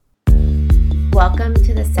Welcome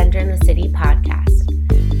to the Center in the City podcast.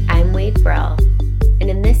 I'm Wade Brill, and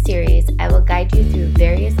in this series, I will guide you through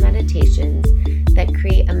various meditations that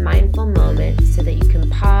create a mindful moment so that you can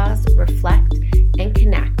pause, reflect, and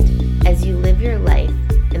connect as you live your life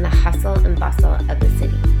in the hustle and bustle of the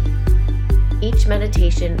city. Each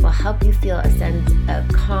meditation will help you feel a sense of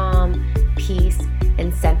calm, peace,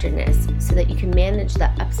 and centeredness so that you can manage the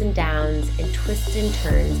ups and downs and twists and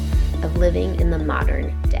turns of living in the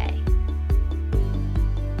modern day.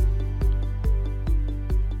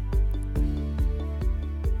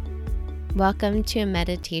 Welcome to a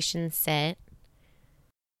meditation sit.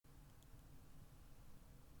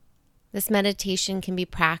 This meditation can be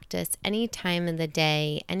practiced any time of the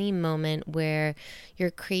day, any moment where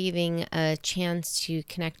you're craving a chance to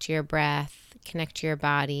connect to your breath, connect to your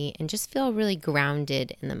body, and just feel really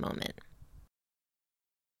grounded in the moment.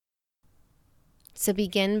 So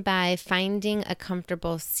begin by finding a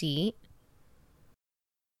comfortable seat.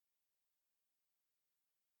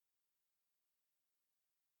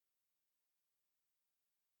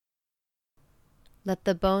 Let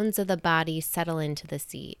the bones of the body settle into the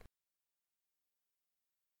seat.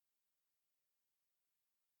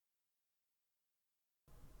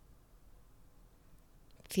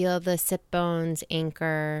 Feel the sit bones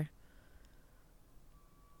anchor.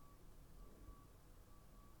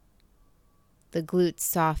 The glutes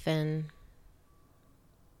soften.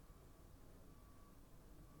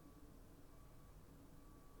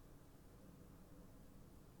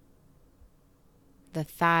 The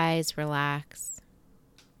thighs relax.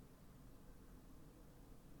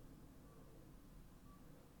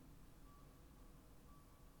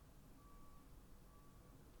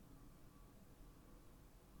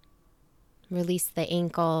 Release the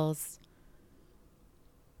ankles.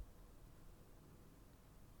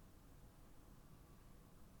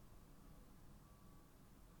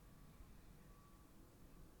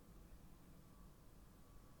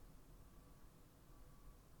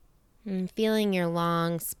 And feeling your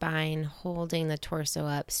long spine holding the torso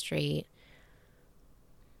up straight.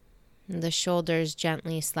 And the shoulders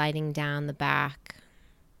gently sliding down the back.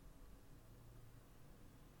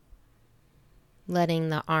 Letting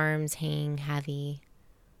the arms hang heavy.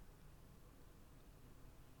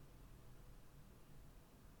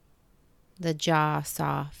 The jaw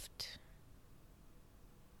soft.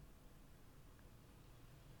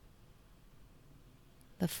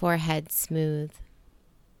 The forehead smooth.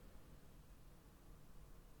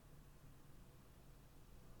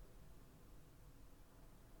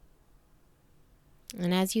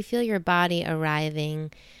 And as you feel your body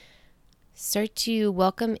arriving, start to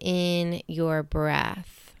welcome in your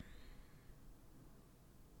breath.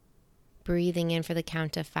 Breathing in for the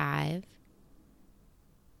count of 5.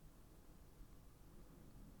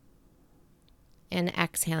 And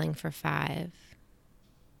exhaling for 5.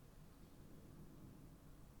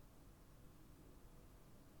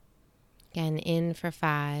 Again, in for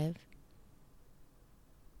 5.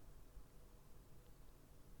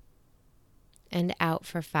 And out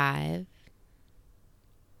for 5.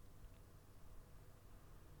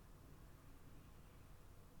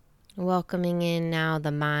 Welcoming in now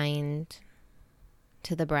the mind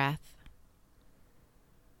to the breath.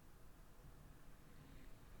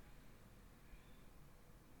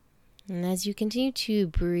 And as you continue to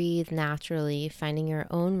breathe naturally, finding your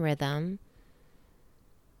own rhythm,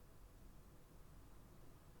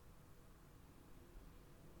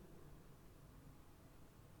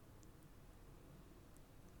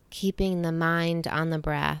 keeping the mind on the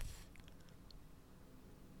breath,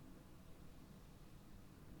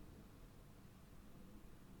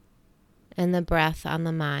 and the breath on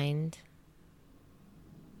the mind.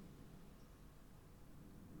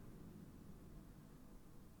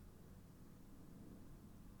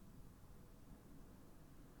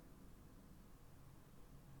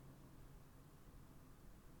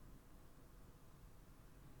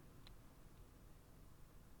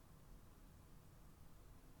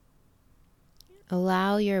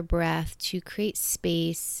 Allow your breath to create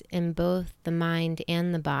space in both the mind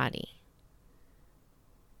and the body.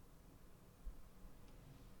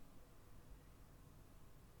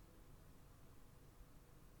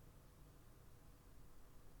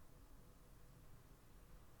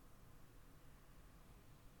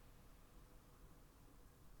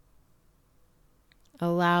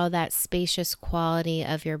 Allow that spacious quality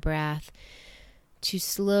of your breath to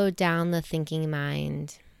slow down the thinking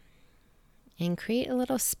mind and create a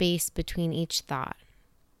little space between each thought.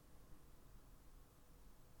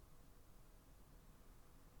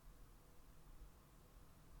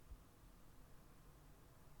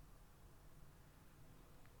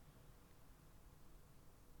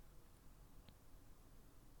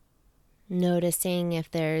 Noticing if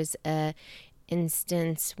there's a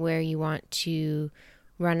instance where you want to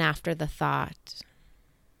run after the thought.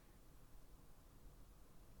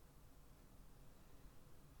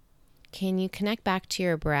 Can you connect back to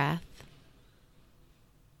your breath?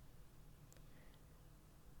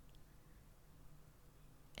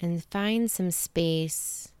 And find some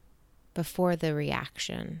space before the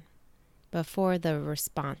reaction, before the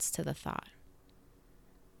response to the thought.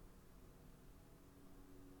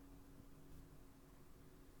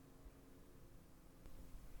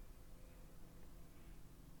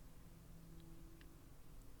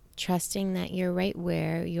 Trusting that you're right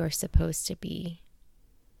where you're supposed to be.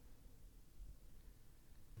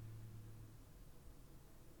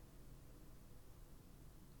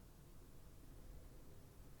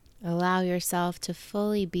 Allow yourself to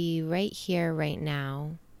fully be right here, right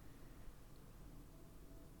now.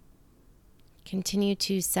 Continue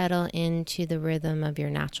to settle into the rhythm of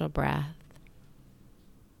your natural breath.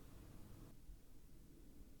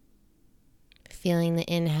 Feeling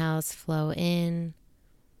the inhales flow in.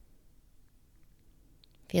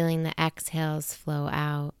 Feeling the exhales flow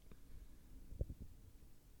out.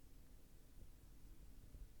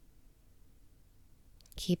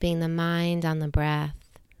 Keeping the mind on the breath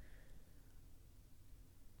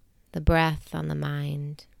on the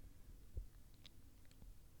mind.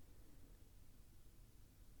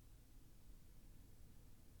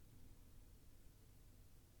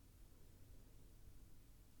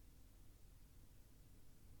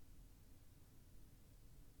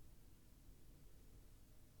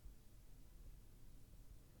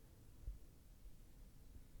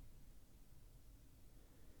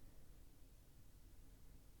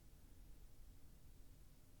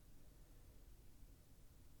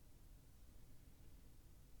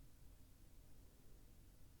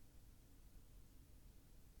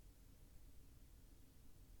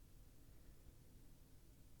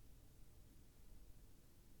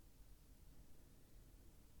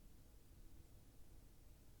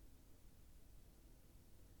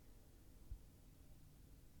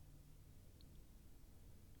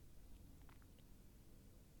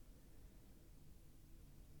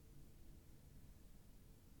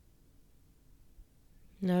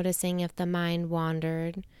 Noticing if the mind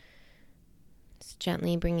wandered, just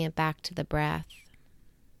gently bring it back to the breath.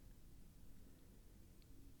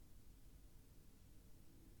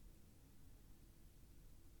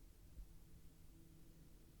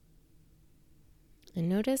 And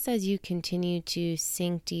notice as you continue to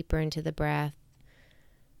sink deeper into the breath,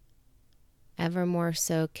 ever more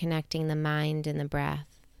so connecting the mind and the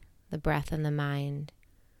breath and the mind.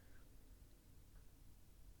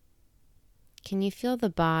 Can you feel the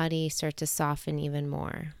body start to soften even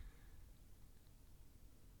more?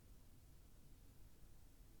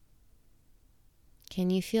 Can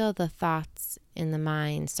you feel the thoughts in the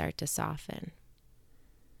mind start to soften?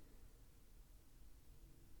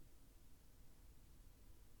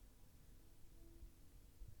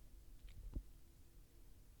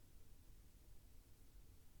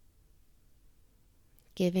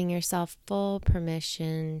 Giving yourself full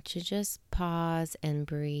permission to just pause and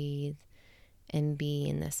breathe and be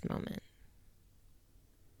in this moment.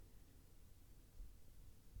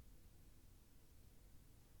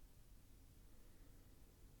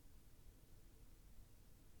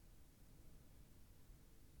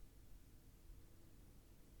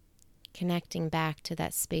 Connecting back to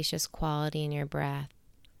that spacious quality in your breath.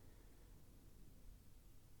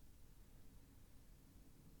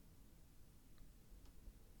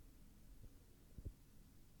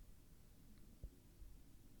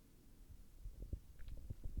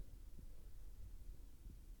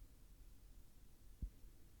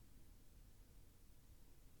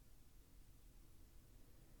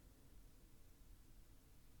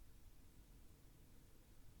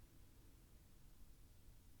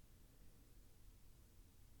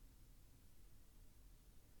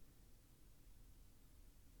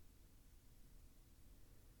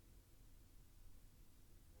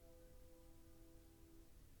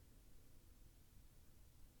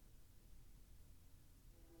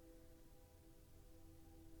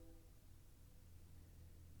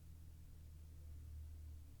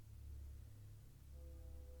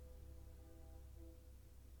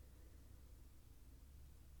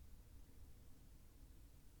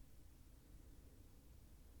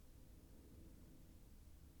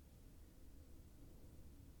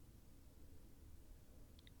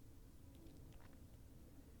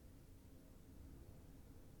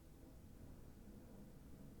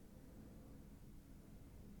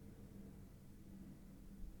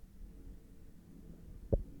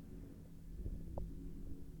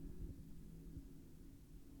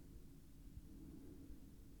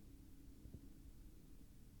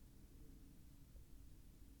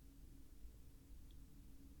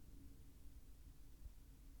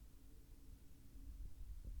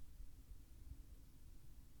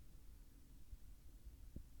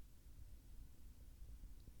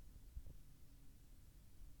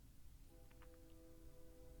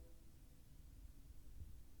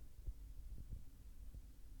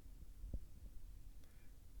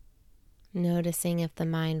 Noticing if the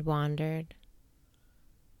mind wandered,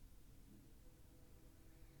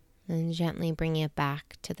 and gently bringing it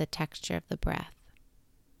back to the texture of the breath.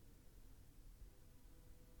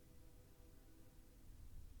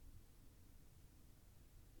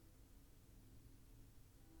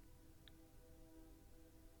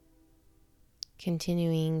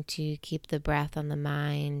 Continuing to keep the breath on the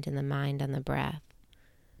mind and the mind on the breath.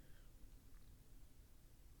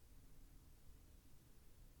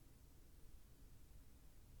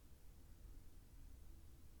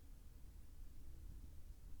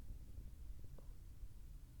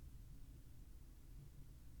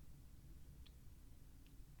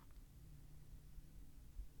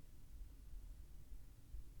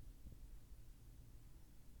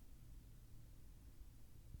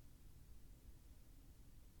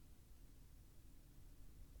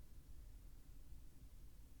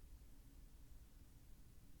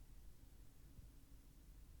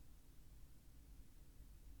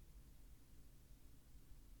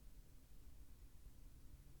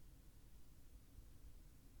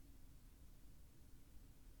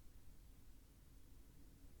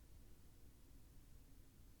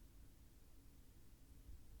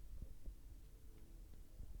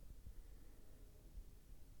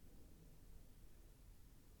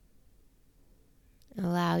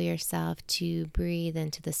 Allow yourself to breathe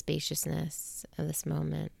into the spaciousness of this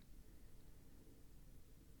moment.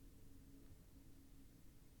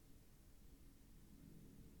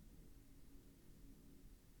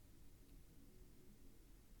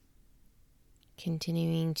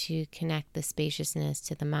 Continuing to connect the spaciousness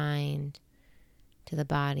to the mind, to the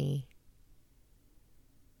body.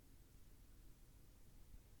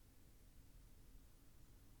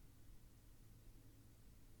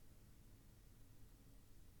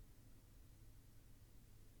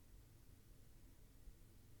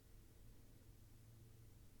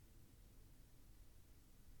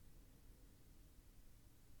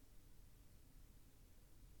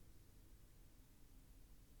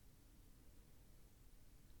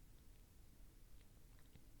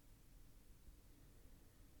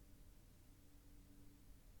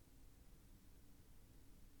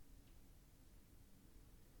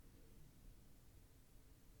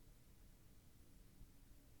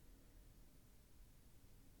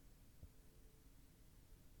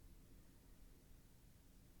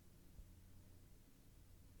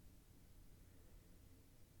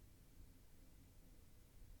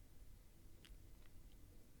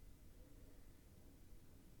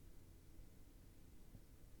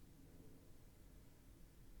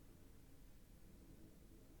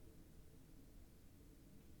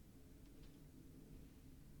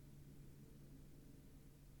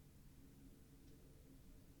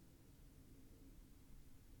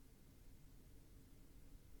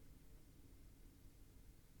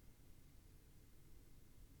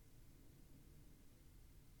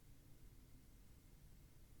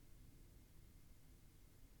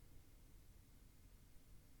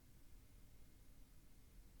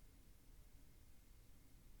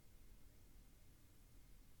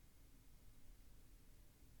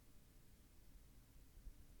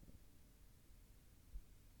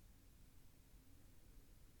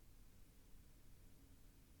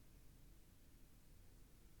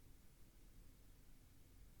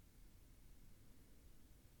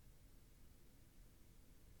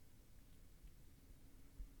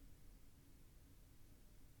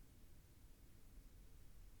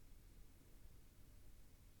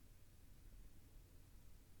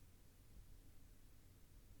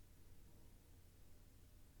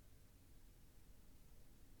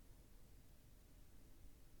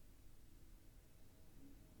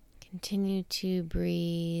 Continue to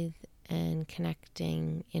breathe and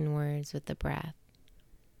connecting inwards with the breath.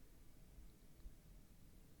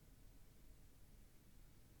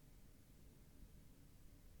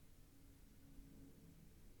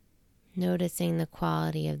 Noticing the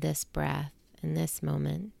quality of this breath in this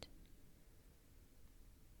moment.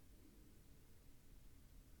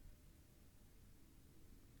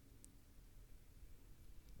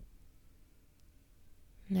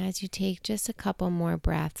 And as you take just a couple more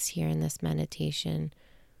breaths here in this meditation,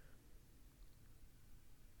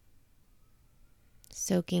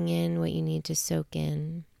 soaking in what you need to soak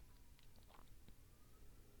in,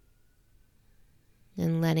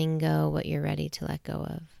 and letting go what you're ready to let go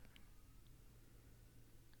of.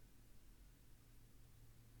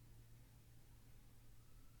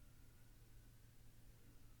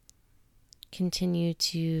 Continue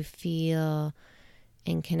to feel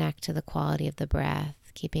and connect to the quality of the breath,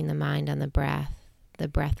 keeping the mind on the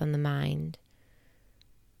breath on the mind.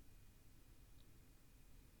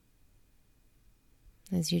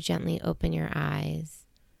 as you gently open your eyes.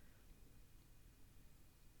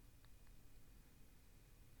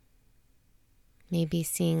 Maybe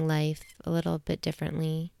seeing life a little bit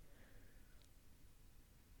differently.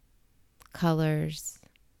 Colors,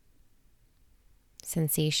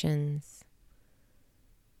 sensations,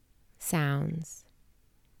 sounds.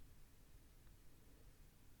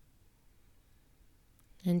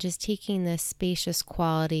 And just taking this spacious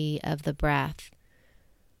quality of the breath,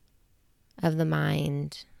 of the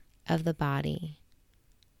mind, of the body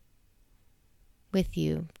with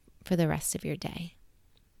you for the rest of your day.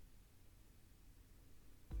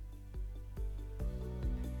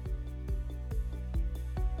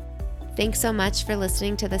 Thanks so much for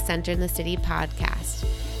listening to the Center in the City podcast.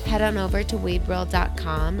 Head on over to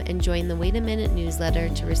wadeworld.com and join the Wait a Minute newsletter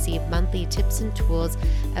to receive monthly tips and tools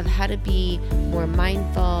of how to be more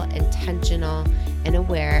mindful, intentional, and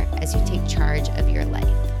aware as you take charge of your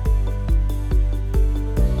life.